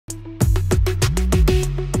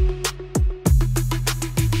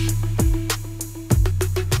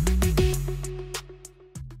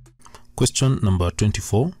Question number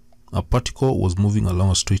 24. A particle was moving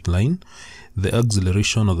along a straight line. The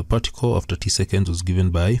acceleration of the particle after t seconds was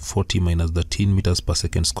given by 40 minus 13 meters per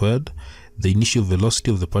second squared. The initial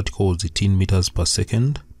velocity of the particle was 18 meters per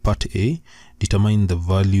second. Part A. Determine the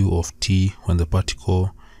value of t when the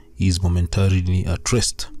particle is momentarily at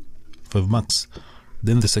rest. 5 marks.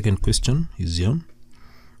 Then the second question is here.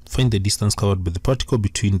 Find the distance covered by the particle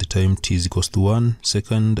between the time t is equals to 1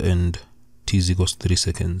 second and t is equals to 3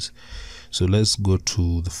 seconds. So let's go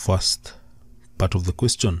to the first part of the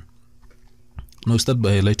question. Now we start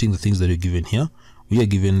by highlighting the things that are given here. We are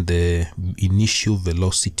given the initial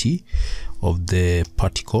velocity of the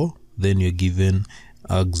particle, then you're given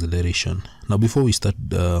acceleration. Now before we start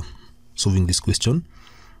solving this question,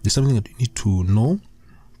 there's something that you need to know.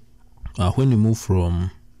 When we move from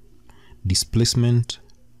displacement,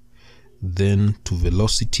 then to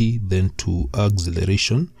velocity, then to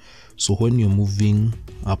acceleration. So when you're moving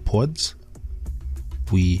upwards,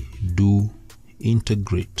 we do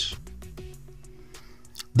integrate.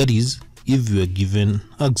 That is, if you are given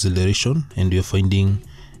acceleration and you're finding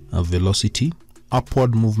a velocity,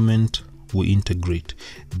 upward movement we integrate,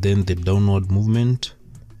 then the downward movement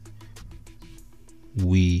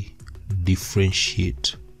we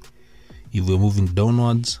differentiate. If we're moving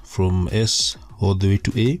downwards from S all the way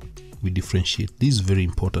to A, we differentiate. This is very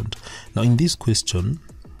important. Now in this question,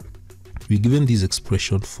 we're given this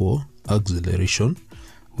expression for acceleration,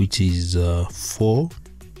 which is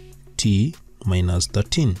 4t minus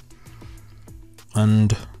 13,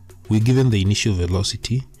 and we're given the initial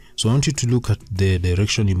velocity. So I want you to look at the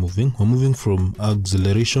direction you're moving. We're moving from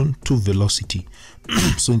acceleration to velocity.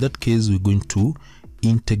 So in that case, we're going to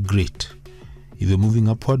integrate. If you're moving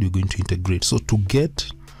upward, you're going to integrate. So to get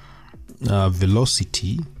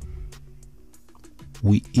velocity,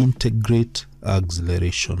 we integrate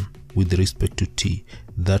acceleration with respect to t.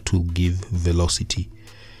 That will give velocity.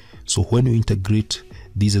 So when we integrate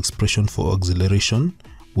this expression for acceleration,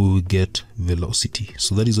 we will get velocity.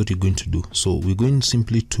 So that is what you're going to do. So we're going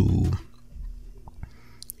simply to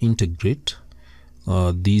integrate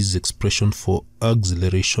this expression for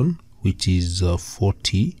acceleration, which is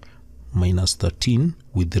 40 minus 13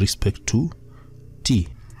 with respect to t.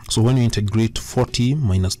 So when you integrate 40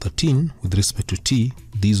 minus 13 with respect to t,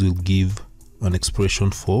 this will give an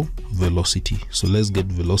expression for velocity. So let's get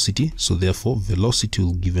velocity. So therefore velocity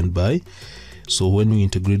will be given by, so when we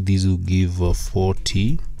integrate this, will give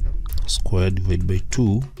 40 squared divided by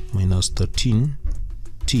 2 minus 13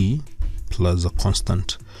 t plus a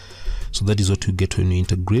constant. So that is what you get when you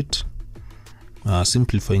integrate.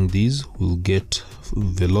 Simplifying these, we'll get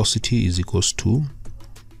velocity is equals to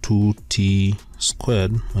 2t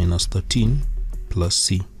squared minus 13 plus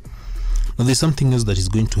c. Now there's something else that is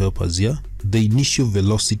going to help us here. The initial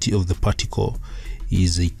velocity of the particle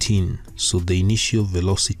is 18. So the initial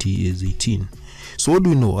velocity is 18. So what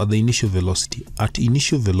do we know at the initial velocity? At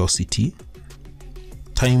initial velocity,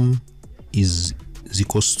 time is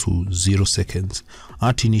equals to 0 seconds.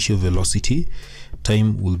 At initial velocity,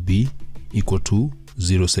 time will be equal to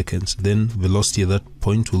 0 seconds. Then velocity at that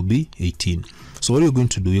point will be 18. So what you're going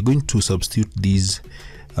to do, you're going to substitute these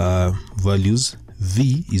values.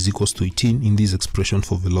 V is equals to 18 in this expression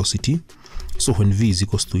for velocity. So when V is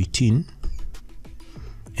equals to 18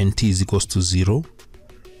 and t is equals to 0,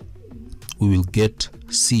 we will get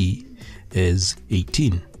C as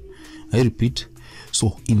 18. I repeat,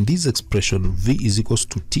 so in this expression, V is equals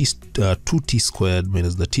to 2t squared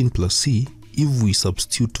minus 13 plus C. If we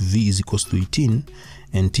substitute V is equals to 18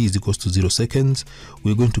 and t is equals to 0 seconds,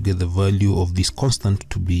 we're going to get the value of this constant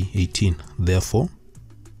to be 18. Therefore,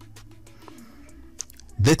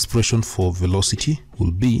 the expression for velocity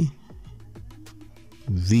will be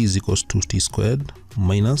V is equals to t squared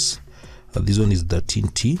minus, this one is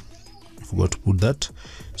 13t, I forgot to put that,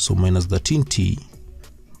 so minus 13t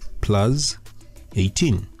plus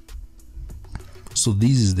 18. So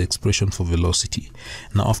this is the expression for velocity.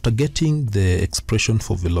 Now after getting the expression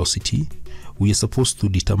for velocity, we are supposed to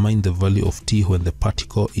determine the value of t when the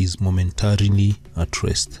particle is momentarily at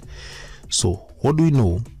rest. So what do we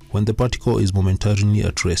know when the particle is momentarily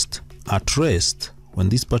at rest? At rest, when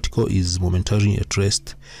this particle is momentarily at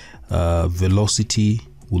rest, velocity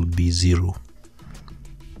will be 0.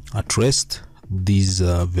 At rest, this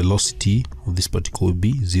velocity of this particle will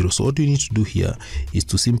be 0. So what we need to do here is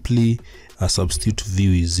to simply substitute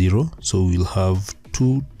v is 0. So we'll have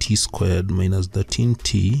 2t squared minus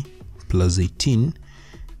 13t plus 18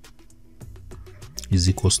 is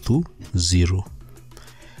equals to 0.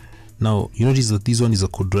 Now you notice that this one is a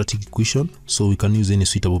quadratic equation, so we can use any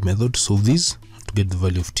suitable method to solve this to get the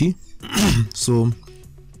value of t. So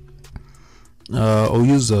I'll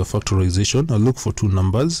use factorization. I'll look for two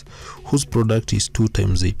numbers whose product is 2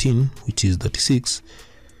 times 18, which is 36,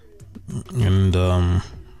 and the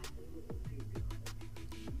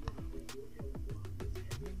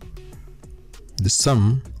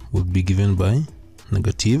sum will be given by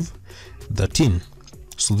negative 13.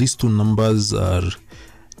 So these two numbers are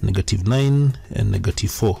negative 9 and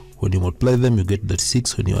negative 4. When you multiply them, you get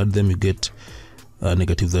 36. When you add them, you get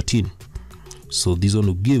negative 13. So this one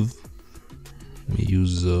will give, let me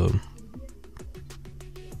use the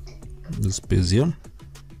space here.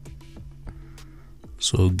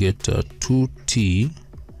 So get 2t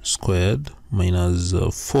squared minus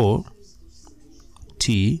 4t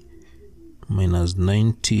minus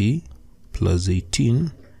 9t plus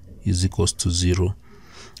 18 is equals to 0.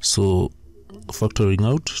 So factoring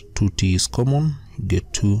out, 2t is common, you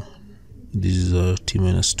get 2. This is t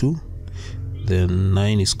minus 2. Then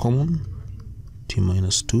 9 is common, t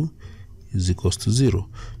minus 2 is equals to 0.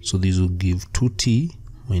 So this will give 2t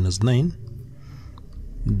minus 9.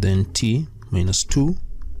 Then t minus 2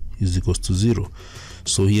 is equals to 0.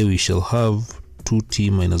 So here we shall have 2t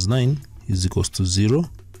minus 9 is equals to 0.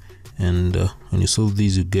 And when you solve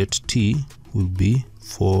these, you get t will be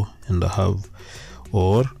 4.5,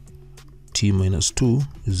 or t minus 2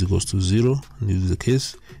 is equals to 0. And if this is the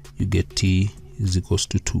case, you get t is equals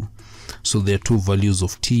to 2. So there are two values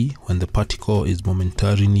of t when the particle is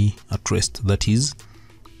momentarily at rest. That is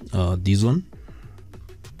this one,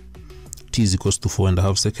 t is equals to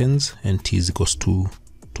 4.5 seconds, and t is equals to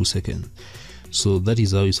 2 seconds. So that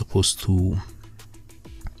is how you're supposed to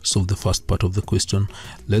solve the first part of the question.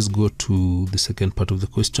 Let's go to the second part of the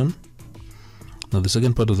question. Now the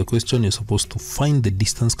second part of the question, you're supposed to find the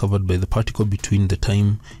distance covered by the particle between the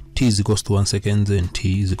time t is equals to 1 second and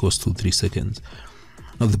t is equals to 3 seconds.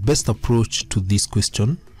 Now the best approach to this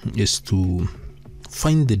question is to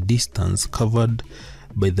find the distance covered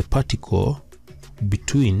by the particle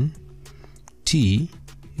between t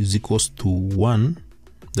is equals to 1,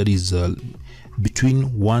 that is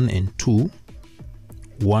between 1 and 2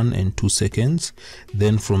 seconds.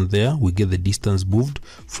 Then from there we get the distance moved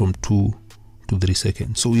from 2 to 3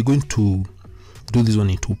 seconds. So we're going to do this one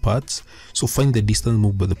in two parts. So find the distance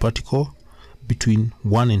moved by the particle between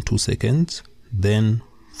 1 and 2 seconds, then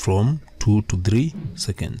from 2 to 3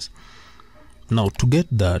 seconds. Now to get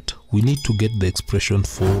that, we need to get the expression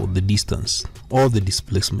for the distance or the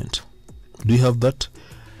displacement. Do you have that?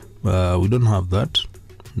 We don't have that,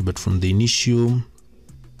 but from the initial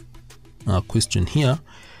question here,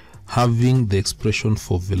 having the expression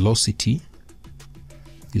for velocity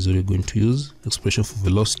is what you're going to use. Expression for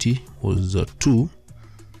velocity was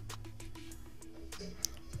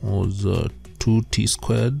 2t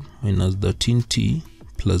squared minus 13t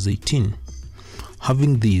plus 18.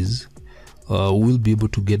 Having these, we'll be able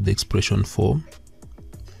to get the expression for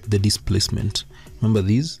the displacement. Remember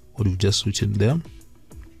these, what we've just written there.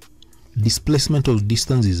 Displacement of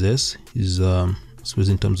distance is s, is space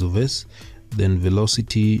in terms of s, then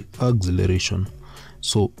velocity, acceleration.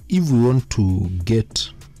 So if we want to get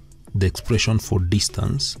the expression for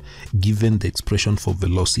distance given the expression for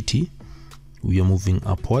velocity, we are moving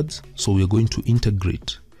upwards, so we are going to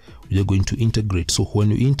integrate. So when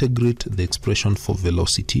we integrate the expression for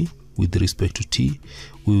velocity with respect to t,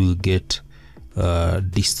 we will get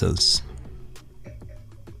distance.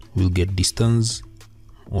 We'll get distance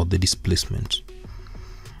or the displacement.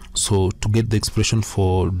 So to get the expression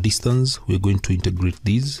for distance, we're going to integrate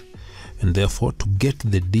these, and therefore to get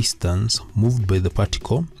the distance moved by the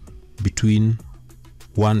particle between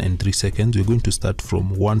 1 and 3 seconds, we're going to start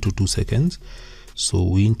from 1 to 2 seconds. So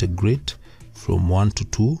we integrate from 1 to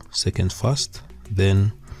 2 seconds first,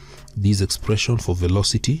 then this expression for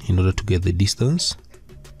velocity in order to get the distance.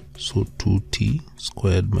 So 2t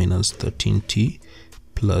squared minus 13t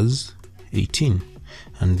plus 18,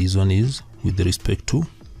 and this one is with respect to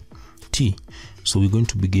t. So we're going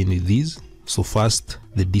to begin with these. So first,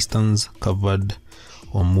 the distance covered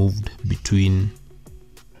or moved between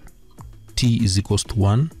t is equals to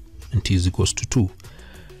 1 and t is equals to 2.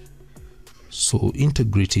 So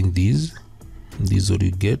integrating these, this is what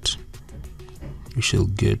you get. We shall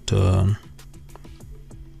get 2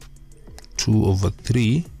 over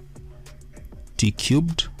 3 t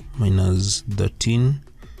cubed minus 13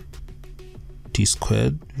 t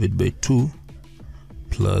squared divided by 2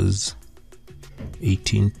 plus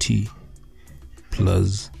 18t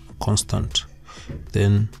plus constant.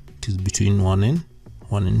 Then it is between 1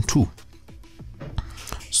 and 2.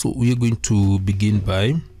 So we are going to begin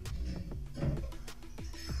by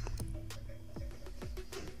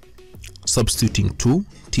substituting 2,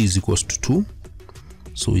 t is equals to 2,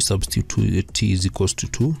 So we substitute t is equals to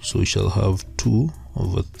 2, so we shall have 2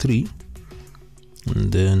 over 3,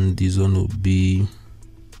 and then this one will be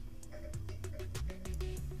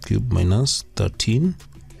cube minus 13,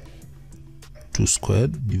 2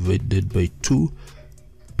 squared divided by 2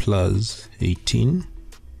 plus 18,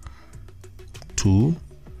 2.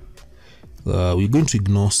 We're going to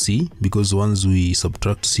ignore c, because once we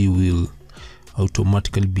subtract c will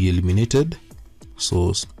automatically be eliminated.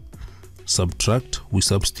 So subtract, we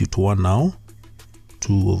substitute 1 now,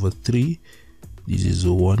 2 over 3, this is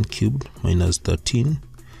 1 cubed minus 13,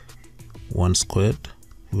 1 squared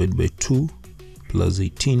divided by 2 plus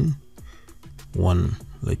 18, 1,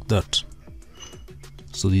 like that.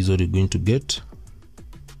 So these are what you're going to get.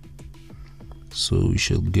 So we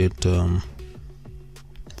shall get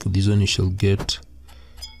for this one you shall get,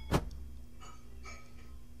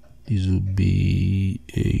 this will be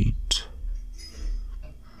 8,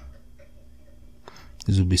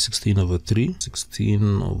 this will be 16 over 3,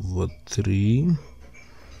 16 over 3,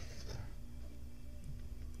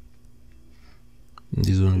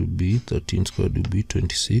 this one will be 13 squared will be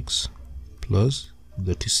 26 plus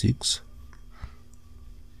 36,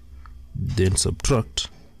 then subtract,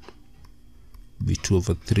 be 2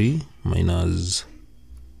 over 3 minus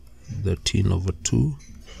 13 over 2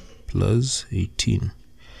 plus 18,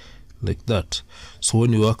 like that. So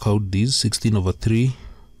when you work out these, 16 over 3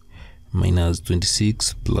 minus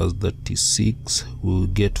 26 plus 36, we'll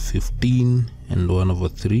get 15 and 1 over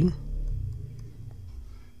 3,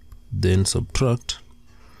 then subtract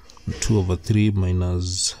 2 over 3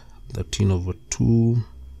 minus 13 over 2,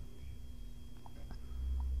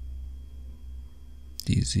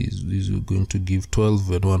 this is going to give 12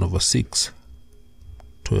 and 1 over 6,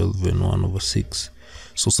 12 and 1 over 6.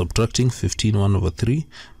 So subtracting 15 1 over 3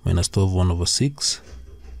 minus 12 1 over 6,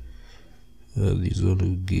 this one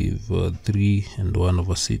will give 3 and 1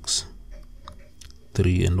 over 6,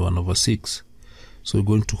 3 and 1 over 6. So we're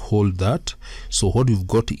going to hold that. So what we've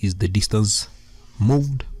got is the distance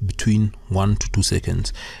moved between 1 to 2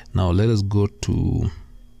 seconds. Now let us go to,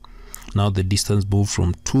 now the distance moved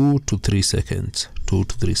from 2 to 3 seconds, 2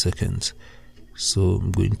 to 3 seconds. So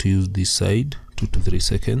I'm going to use this side, 2 to 3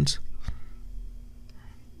 seconds.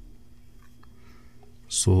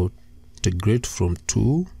 So integrate from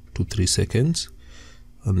 2 to 3 seconds,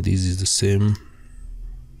 and this is the same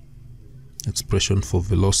expression for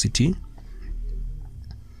velocity.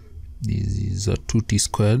 This is a 2t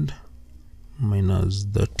squared minus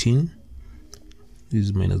 13, this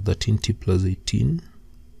is minus 13t plus 18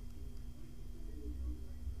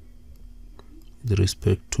 with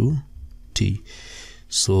respect to t.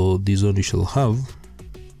 So this one we shall have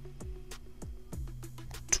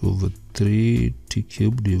 2 over 3 t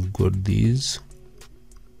cubed, we've got these,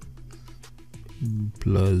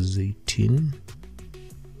 plus 18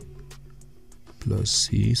 plus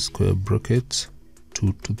c square brackets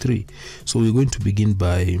 2 to 3. So we're going to begin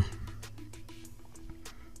by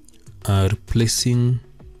replacing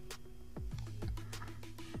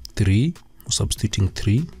 3, substituting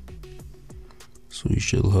 3. So we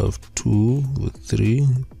shall have 2 over 3,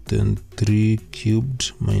 then 3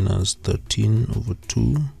 cubed minus 13 over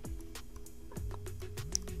 2,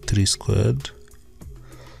 3 squared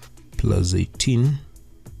plus 18,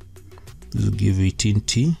 this will give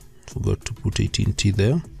 18t, forgot to put 18t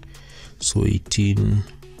there, so 18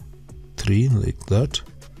 3 like that.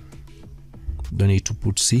 Don't need to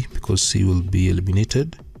put c because c will be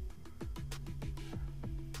eliminated.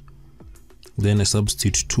 Then I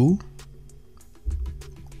substitute 2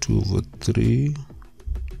 over 3,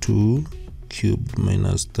 2 cubed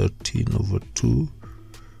minus 13 over 2,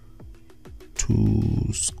 2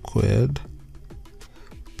 squared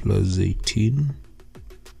plus 18,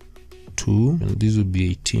 2, and this will be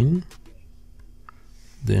 18.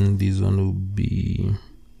 Then this one will be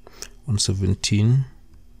 117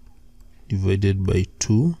 divided by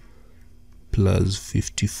 2 plus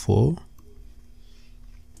 54.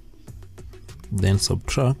 Then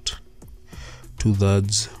subtract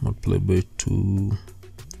 2/3 multiplied by 2.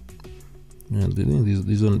 And then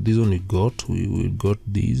this one we got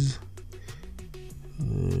these. I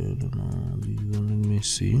don't know, this one, let me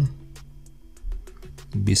see.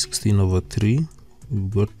 Be 16 over 3. We've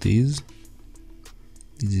got these.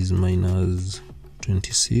 This is minus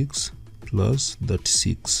 26 plus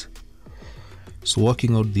 36. So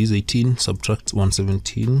working out these, 18 subtract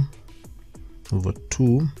 117 over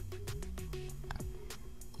 2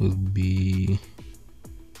 will be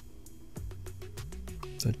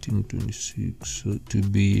 13, 26, so to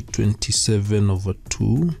be 27 over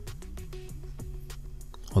 2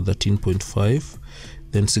 or 13.5.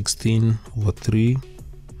 Then 16 over 3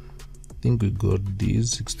 think we got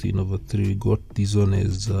this 16 over 3. We got this one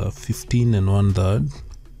is 15 and 1/3.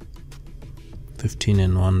 15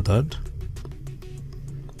 and 1/3.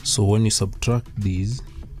 So when you subtract these,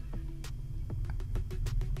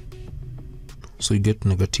 so you get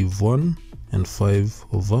 -1 and 5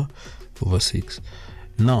 over 6.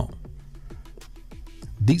 Now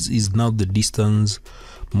this is now the distance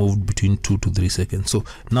moved between 2 to 3 seconds. So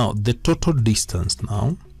now the total distance,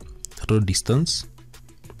 total distance,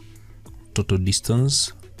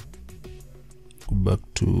 go back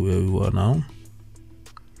to where we were now.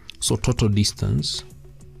 So total distance,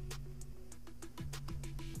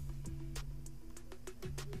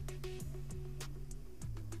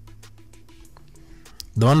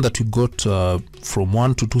 the one that we got from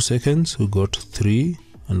 1 to 2 seconds, we got 3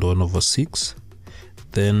 and 1 over 6.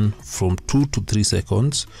 Then from 2 to 3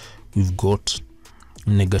 seconds, we've got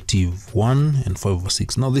 -1 and 5 over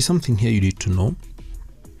 6. Now there's something here you need to know.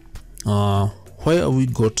 Why have we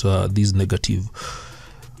got these negative?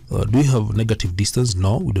 Do we have negative distance?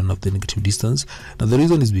 No, we don't have the negative distance. Now the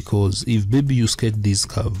reason is because if maybe you sketch this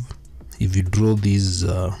curve, if you draw this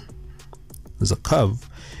as a curve,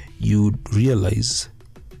 you realize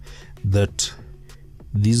that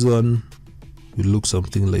this one will look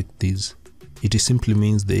something like this. It simply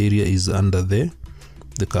means the area is under the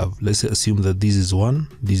curve. Let's assume that this is 1,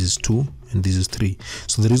 this is 2, and this is 3.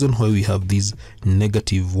 So the reason why we have this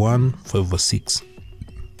 -1, 5 over 6,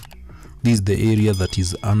 this is the area that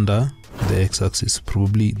is under the x-axis,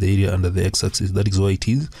 probably the area under the x-axis. That is why it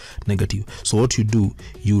is negative. So what you do,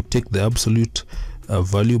 you take the absolute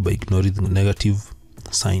value by ignoring the negative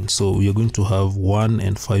sign. So we are going to have 1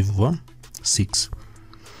 and 5 over 6.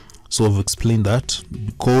 So I've explained that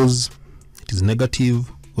because it is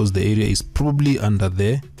negative, because the area is probably under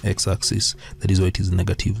the x-axis, that is why it is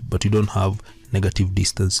negative, but you don't have negative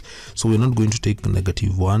distance. So we're not going to take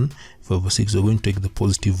 -1, 5 over 6. We're going to take the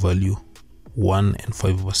positive value 1 and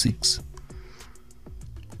 5 over 6.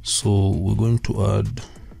 So we're going to add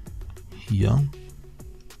here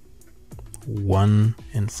 1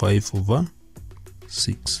 and 5 over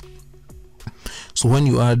 6. So when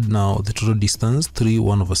you add now the total distance, 3,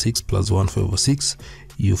 1 over 6 plus 1, 5 over 6,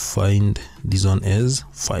 you find this one as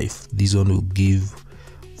 5. This one will give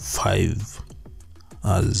 5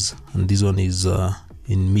 as, and this one is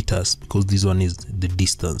in meters, because this one is the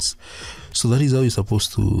distance. So that is how you're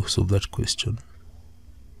supposed to solve that question.